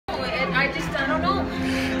I don't know.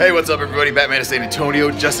 Hey, what's up everybody? Batman of San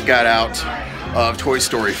Antonio just got out of Toy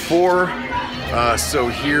Story 4. So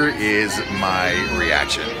here is my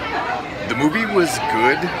reaction. The movie was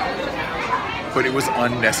good, but it was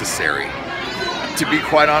unnecessary. To be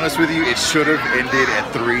quite honest with you, it should have ended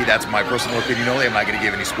at 3. That's my personal opinion only. I'm not going to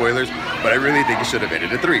give any spoilers, but I really think it should have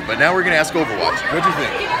ended at 3. But now we're going to ask Overwatch. What do you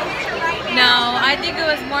think? No, I think it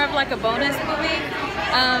was more of like a bonus movie,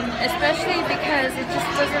 especially because it just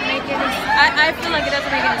doesn't make any. I feel like it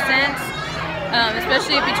doesn't make any sense,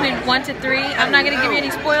 especially between 1 to 3. I'm not going to give you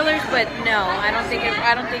any spoilers, but no, I don't think it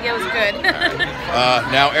was good.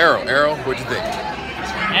 Now Arrow, what'd you think?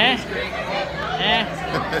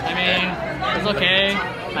 I mean, it was okay,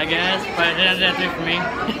 I guess, but it ended at 3 for me.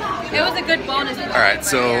 It was a good bonus movie. Alright,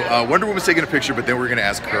 so Wonder Woman's taking a picture, but then we're going to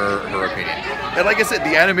ask her opinion. And like I said,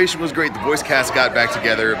 the animation was great, the voice cast got back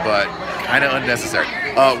together, but kind of unnecessary.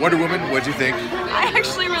 Wonder Woman, what'd you think? I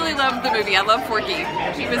actually really loved the movie. I love Forky.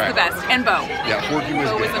 He was the best. And Bo. Yeah, Forky was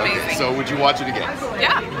Bo good. was amazing. Okay, so would you watch it again?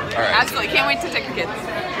 Yeah. All right. Absolutely. Can't wait to take the kids.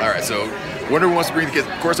 Alright, so Wonder Woman wants to bring the kids.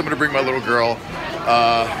 Of course I'm going to bring my little girl.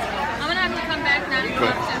 I'm gonna have to come back now and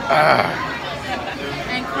watch it.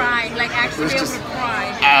 And cry, like actually be able to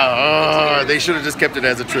cry. They should have just kept it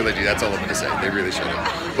as a trilogy. That's all I'm going to say. They really should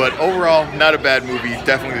have. But overall, not a bad movie.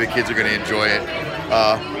 Definitely the kids are going to enjoy it.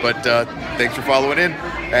 But thanks for following in.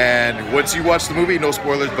 And once you watch the movie, no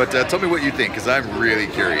spoilers, but tell me what you think, because I'm really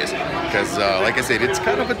curious. Because like I said, it's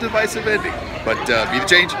kind of a divisive ending. But be the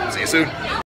change. See you soon.